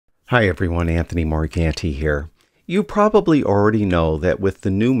Hi everyone, Anthony Morganti here. You probably already know that with the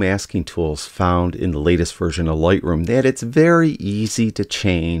new masking tools found in the latest version of Lightroom that it's very easy to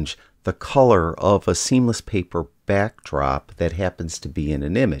change the color of a seamless paper backdrop that happens to be in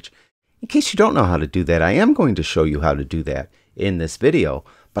an image. In case you don't know how to do that, I am going to show you how to do that in this video,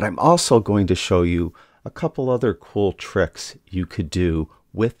 but I'm also going to show you a couple other cool tricks you could do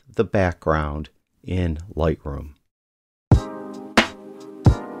with the background in Lightroom.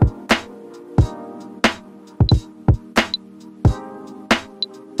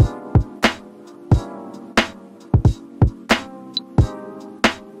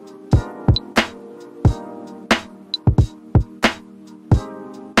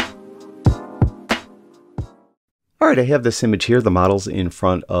 Alright, I have this image here. The model's in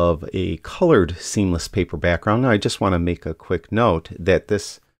front of a colored seamless paper background. Now I just want to make a quick note that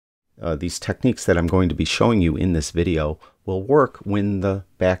these techniques that I'm going to be showing you in this video will work when the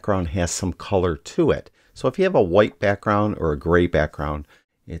background has some color to it. So if you have a white background or a gray background,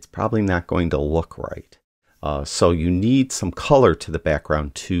 it's probably not going to look right. So you need some color to the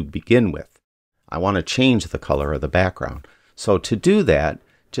background to begin with. I want to change the color of the background. So to do that,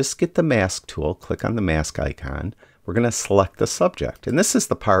 just get the mask tool, click on the mask icon. We're going to select the subject. And this is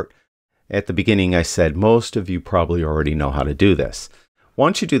the part at the beginning I said most of you probably already know how to do this.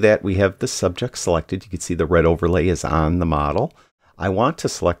 Once you do that, we have the subject selected. You can see the red overlay is on the model. I want to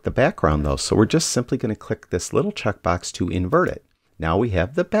select the background though, so we're just simply going to click this little checkbox to invert it. Now we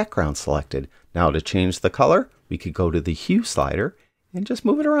have the background selected. Now to change the color, we could go to the hue slider and just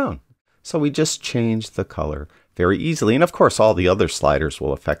move it around. So we just changed the color very easily. And of course, all the other sliders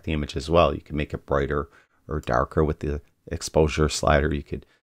will affect the image as well. You can make it brighter or darker with the exposure slider. You could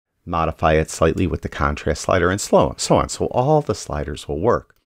modify it slightly with the contrast slider and so on. So all the sliders will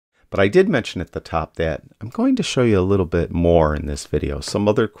work. But I did mention at the top that I'm going to show you a little bit more in this video. Some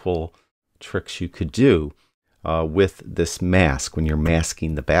other cool tricks you could do with this mask when you're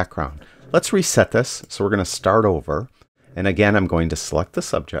masking the background. Let's reset this. So we're going to start over. And again, I'm going to select the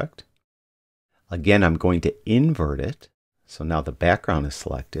subject. Again, I'm going to invert it. So now the background is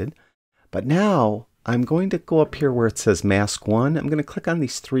selected. But now I'm going to go up here where it says Mask 1. I'm going to click on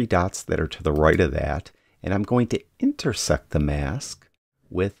these three dots that are to the right of that. And I'm going to intersect the mask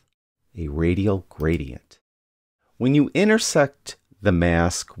with a radial gradient. When you intersect the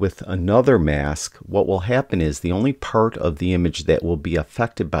mask with another mask, what will happen is the only part of the image that will be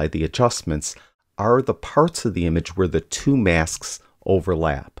affected by the adjustments are the parts of the image where the two masks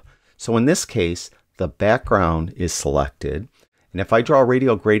overlap. So in this case, the background is selected. And if I draw a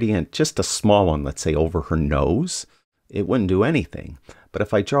radial gradient, just a small one, let's say over her nose, it wouldn't do anything. But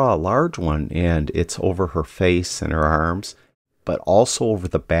if I draw a large one and it's over her face and her arms, but also over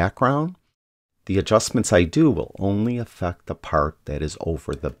the background, the adjustments I do will only affect the part that is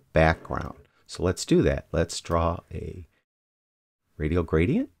over the background. So let's do that. Let's draw a radial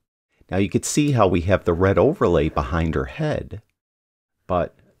gradient. Now you can see how we have the red overlay behind her head,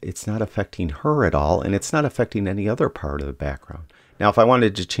 but it's not affecting her at all, and it's not affecting any other part of the background. Now, if I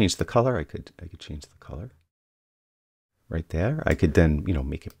wanted to change the color, I could change the color right there. I could then,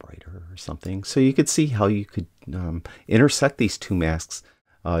 make it brighter or something. So you could see how you could intersect these two masks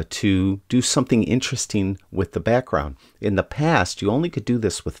to do something interesting with the background. In the past, you only could do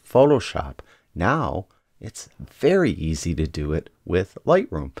this with Photoshop. Now, it's very easy to do it with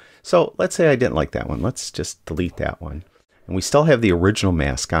Lightroom. So let's say I didn't like that one. Let's just delete that one. And we still have the original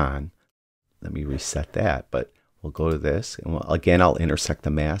mask on. Let me reset that, but we'll go to this. And again, I'll intersect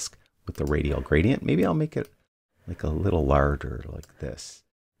the mask with the radial gradient. Maybe I'll make it like a little larger, like this.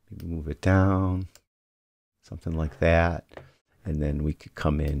 Maybe move it down, something like that. And then we could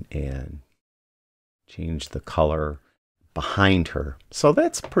come in and change the color behind her. So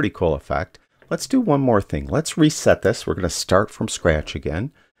that's a pretty cool effect. Let's do one more thing. Let's reset this. We're going to start from scratch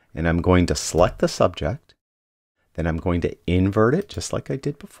again. And I'm going to select the subject. Then I'm going to invert it just like I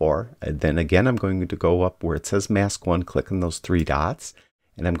did before. And then again, I'm going to go up where it says Mask 1, click on those three dots.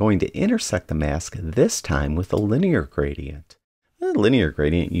 And I'm going to intersect the mask this time with a linear gradient. A linear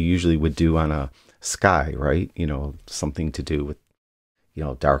gradient you usually would do on a sky, right? Something to do with,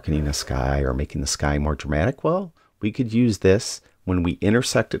 darkening the sky or making the sky more dramatic. Well, we could use this when we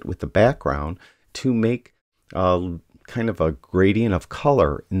intersect it with the background to make kind of a gradient of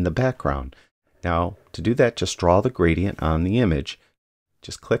color in the background. Now, to do that, just draw the gradient on the image.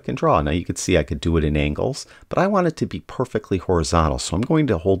 Just click and draw. Now you can see I could do it in angles, but I want it to be perfectly horizontal. So I'm going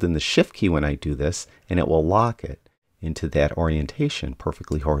to hold in the Shift key when I do this, and it will lock it into that orientation,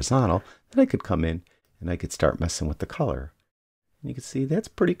 perfectly horizontal. Then I could come in and I could start messing with the color. You can see that's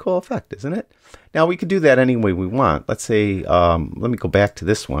a pretty cool effect, isn't it? Now we could do that any way we want. Let's say, let me go back to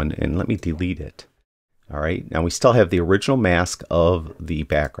this one and let me delete it. All right, now we still have the original mask of the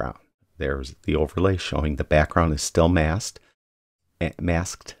background. There's the overlay showing the background is still masked. And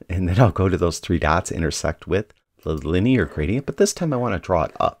then I'll go to those three dots, intersect with the linear gradient, but this time I want to draw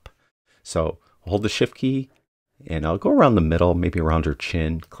it up. So hold the shift key and I'll go around the middle, maybe around her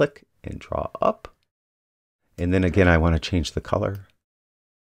chin, click and draw up. And then again, I want to change the color.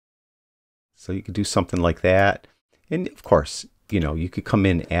 So you could do something like that. And of course, you know, you could come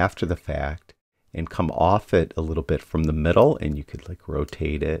in after the fact and come off it a little bit from the middle, and you could like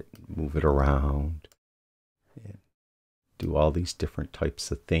rotate it, move it around, and do all these different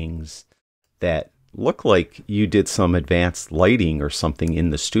types of things that look like you did some advanced lighting or something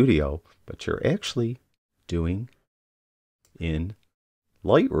in the studio, but you're actually doing in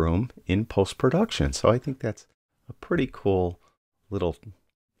Lightroom in post-production. So I think that's a pretty cool little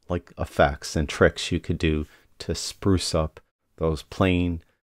like effects and tricks you could do to spruce up those plain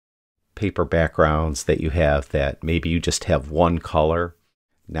paper backgrounds that you have that maybe you just have one color.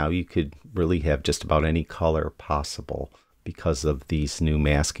 Now you could really have just about any color possible because of these new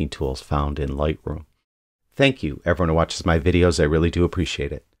masking tools found in Lightroom. Thank you, everyone who watches my videos. I really do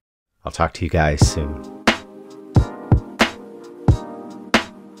appreciate it. I'll talk to you guys soon.